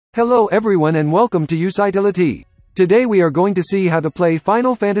Hello everyone and welcome to Usitility. Today we are going to see how to play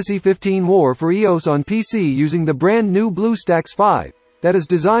Final Fantasy XV War for EOS on PC using the brand new BlueStacks 5, that is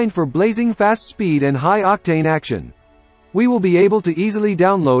designed for blazing fast speed and high-octane action. We will be able to easily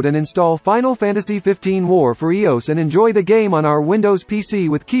download and install Final Fantasy XV War for EOS and enjoy the game on our Windows PC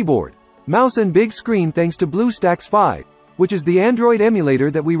with keyboard, mouse and big screen thanks to BlueStacks 5, which is the Android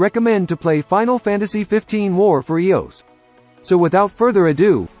emulator that we recommend to play Final Fantasy XV War for EOS. So without further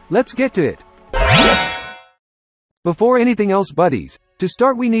ado, let's get to it. Before anything else buddies, to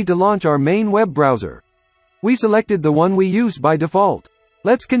start we need to launch our main web browser. We selected the one we use by default.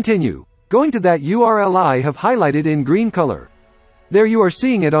 Let's continue. Going to that URL I have highlighted in green color. There you are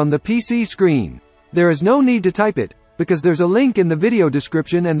seeing it on the PC screen. There is no need to type it, because there's a link in the video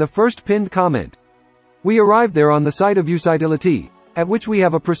description and the first pinned comment. We arrived there on the site of Usitility, at which we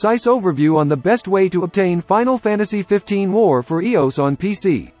have a precise overview on the best way to obtain Final Fantasy XV War for EOS on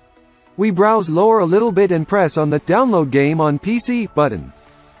PC. We browse lower a little bit and press on the Download Game on PC button.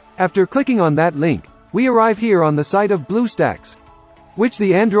 After clicking on that link, we arrive here on the site of BlueStacks, which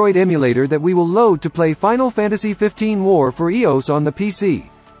the Android emulator that we will load to play Final Fantasy XV War for EOS on the PC.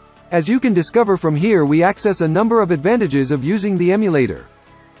 As you can discover from here, we access a number of advantages of using the emulator.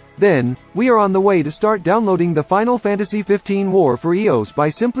 Then, we are on the way to start downloading the Final Fantasy XV War for EOS by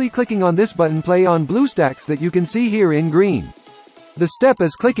simply clicking on this button Play on BlueStacks that you can see here in green. The step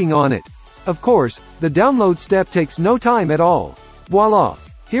is clicking on it. Of course, the download step takes no time at all. Voila!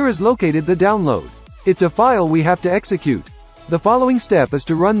 Here is located the download. It's a file we have to execute. The following step is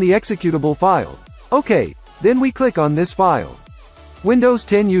to run the executable file. Okay, then we click on this file. Windows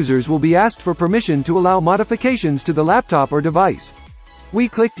 10 users will be asked for permission to allow modifications to the laptop or device. We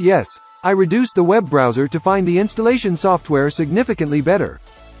clicked yes. I reduced the web browser to find the installation software significantly better.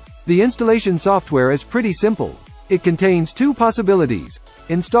 The installation software is pretty simple. It contains two possibilities: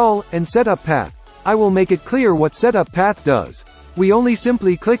 install and setup path. I will make it clear what setup path does. We only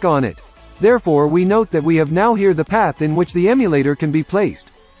simply click on it. Therefore we note that we have now here the path in which the emulator can be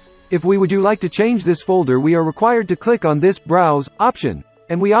placed. If we would like to change this folder, we are required to click on this browse option,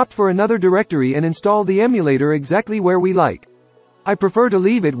 and we opt for another directory and install the emulator exactly where we like. I prefer to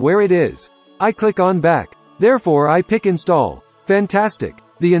leave it where it is. I click on back. Therefore I pick install. Fantastic.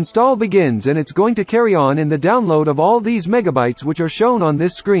 The install begins and it's going to carry on in the download of all these megabytes which are shown on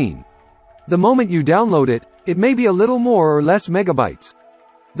this screen. The moment you download it, it may be a little more or less megabytes.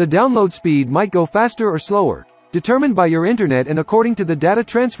 The download speed might go faster or slower, determined by your internet and according to the data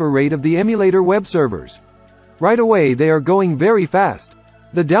transfer rate of the emulator web servers. Right away they are going very fast.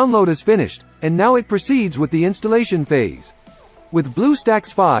 The download is finished, and now it proceeds with the installation phase. With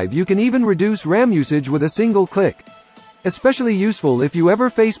BlueStacks 5 you can even reduce RAM usage with a single click. Especially useful if you ever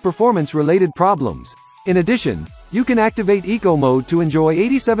face performance-related problems. In addition, you can activate Eco Mode to enjoy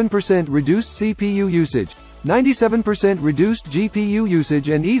 87% reduced CPU usage, 97% reduced GPU usage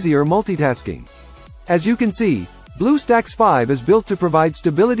and easier multitasking. As you can see, BlueStacks 5 is built to provide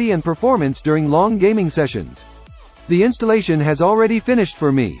stability and performance during long gaming sessions. The installation has already finished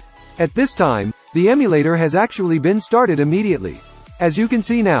for me. At this time, the emulator has actually been started immediately. As you can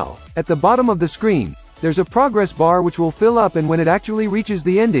see now, at the bottom of the screen, there's a progress bar which will fill up, and when it actually reaches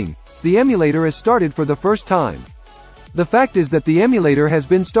the ending, the emulator is started for the first time. The fact is that the emulator has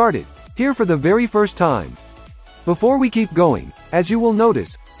been started here for the very first time. Before we keep going, as you will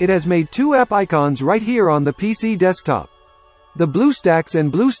notice, it has made two app icons right here on the PC desktop. The BlueStacks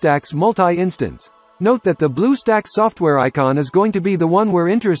and BlueStacks multi-instance. Note that the BlueStacks software icon is going to be the one we're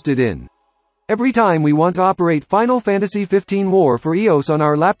interested in. Every time we want to operate Final Fantasy XV War for EOS on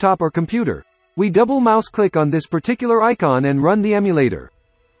our laptop or computer, we double mouse click on this particular icon and run the emulator.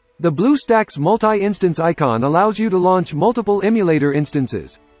 The BlueStacks multi-instance icon allows you to launch multiple emulator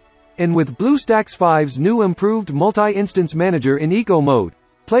instances. And with BlueStacks 5's new improved multi-instance manager in Eco Mode,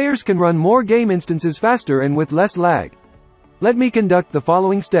 players can run more game instances faster and with less lag. Let me conduct the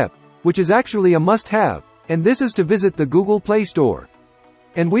following step, which is actually a must-have, and this is to visit the Google Play Store.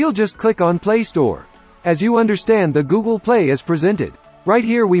 And we'll just click on Play Store. As you understand, the Google Play is presented. Right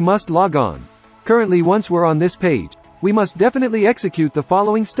here we must log on. Currently, once we're on this page, we must definitely execute the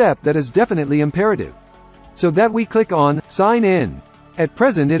following step that is definitely imperative. So that we click on Sign In. At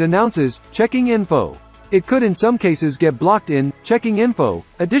present it announces Checking Info. It could in some cases get blocked in Checking Info,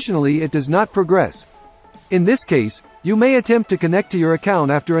 additionally it does not progress. In this case, you may attempt to connect to your account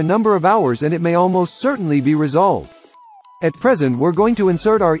after a number of hours and it may almost certainly be resolved. At present we're going to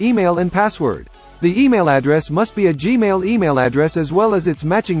insert our email and password. The email address must be a Gmail email address as well as its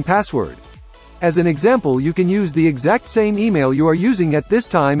matching password. As an example, you can use the exact same email you are using at this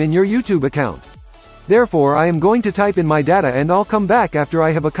time in your YouTube account. Therefore I am going to type in my data and I'll come back after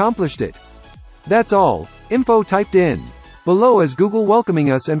I have accomplished it. That's all. Info typed in. Below is Google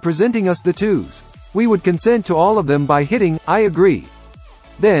welcoming us and presenting us the twos. We would consent to all of them by hitting, I agree.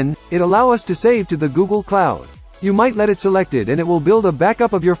 Then, it allow us to save to the Google Cloud. You might let it selected and it will build a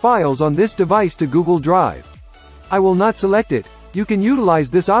backup of your files on this device to Google Drive. I will not select it. You can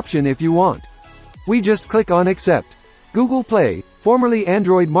utilize this option if you want. We just click on accept. Google Play, formerly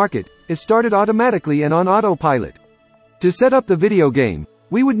Android Market, is started automatically and on autopilot. To set up the video game,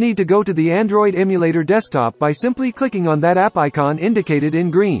 we would need to go to the Android emulator desktop by simply clicking on that app icon indicated in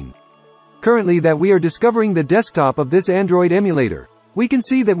green. Currently that we are discovering the desktop of this Android emulator, we can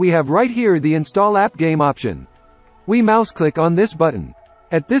see that we have right here the install app game option. We mouse click on this button.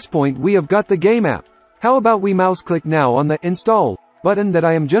 At this point we have got the game app. How about we mouse click now on the install button that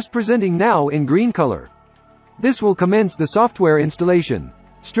I am just presenting now in green color. This will commence the software installation.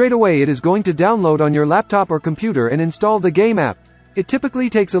 Straight away it is going to download on your laptop or computer and install the game app. It typically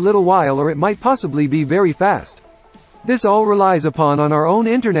takes a little while or it might possibly be very fast. This all relies upon our own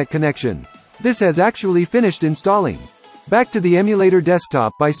internet connection. This has actually finished installing. Back to the emulator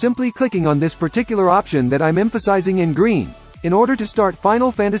desktop by simply clicking on this particular option that I'm emphasizing in green, in order to start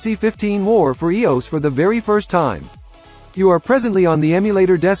Final Fantasy XV War for EOS for the very first time. You are presently on the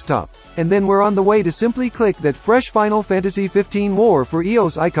emulator desktop, and then we're on the way to simply click that fresh Final Fantasy XV War for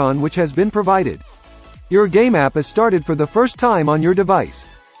EOS icon which has been provided. Your game app is started for the first time on your device.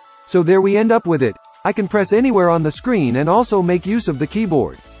 So there we end up with it. I can press anywhere on the screen and also make use of the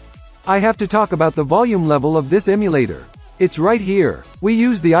keyboard. I have to talk about the volume level of this emulator. It's right here. We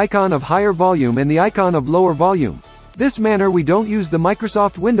use the icon of higher volume and the icon of lower volume. This manner we don't use the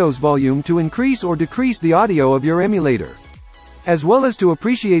Microsoft Windows volume to increase or decrease the audio of your emulator. As well as to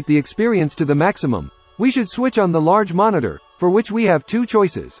appreciate the experience to the maximum, we should switch on the large monitor, for which we have two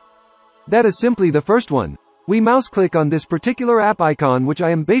choices. That is simply the first one. We mouse click on this particular app icon which I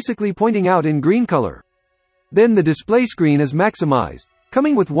am basically pointing out in green color. Then the display screen is maximized,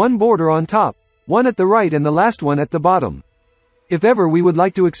 coming with one border on top, one at the right and the last one at the bottom. If ever we would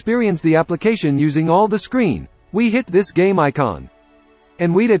like to experience the application using all the screen, we hit this game icon.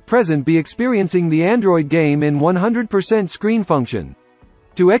 And we'd at present be experiencing the Android game in 100% screen function.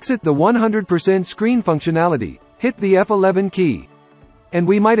 To exit the 100% screen functionality, hit the F11 key. And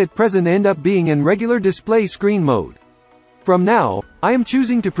we might at present end up being in regular display screen mode. From now, I am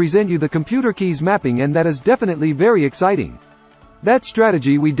choosing to present you the computer keys mapping and that is definitely very exciting. That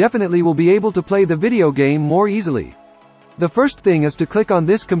strategy we definitely will be able to play the video game more easily. The first thing is to click on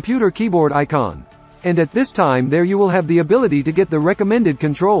this computer keyboard icon. And at this time there you will have the ability to get the recommended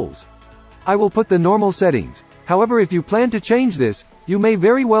controls. I will put the normal settings. However, if you plan to change this, you may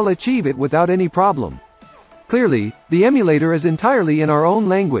very well achieve it without any problem. Clearly, the emulator is entirely in our own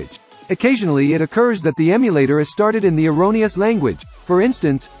language. Occasionally it occurs that the emulator is started in the erroneous language, for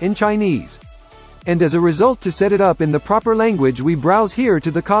instance, in Chinese. And as a result, to set it up in the proper language we browse here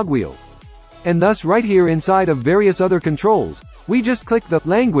to the cogwheel. And thus right here inside of various other controls, we just click the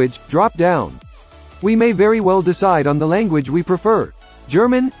language drop down. We may very well decide on the language we prefer,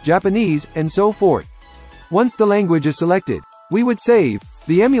 German, Japanese, and so forth. Once the language is selected, we would save,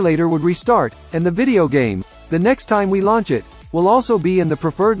 the emulator would restart, and the video game, the next time we launch it, will also be in the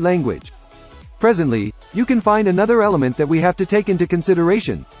preferred language. Presently, you can find another element that we have to take into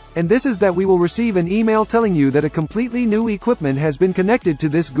consideration, and this is that we will receive an email telling you that a completely new equipment has been connected to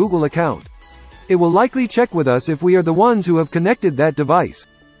this Google account. It will likely check with us if we are the ones who have connected that device.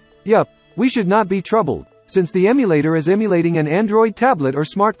 Yup, we should not be troubled, since the emulator is emulating an Android tablet or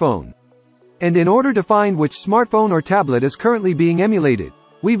smartphone. And in order to find which smartphone or tablet is currently being emulated,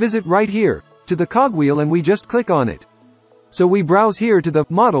 we visit right here, to the cogwheel and we just click on it. So we browse here to the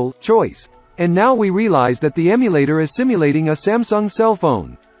model choice. And now we realize that the emulator is simulating a Samsung cell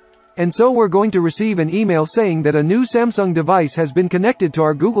phone. And so we're going to receive an email saying that a new Samsung device has been connected to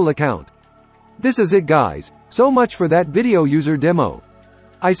our Google account. This is it, guys. So much for that video user demo.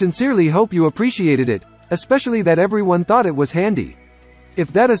 I sincerely hope you appreciated it, especially that everyone thought it was handy.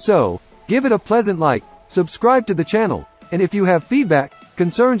 If that is so, give it a pleasant like, subscribe to the channel, and if you have feedback,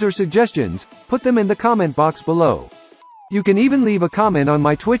 concerns or suggestions, put them in the comment box below. You can even leave a comment on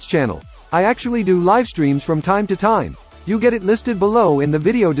my Twitch channel. I actually do live streams from time to time. You get it listed below in the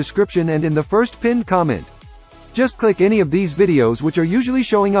video description and in the first pinned comment. Just click any of these videos which are usually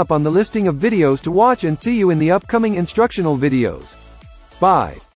showing up on the listing of videos to watch and see you in the upcoming instructional videos. Bye.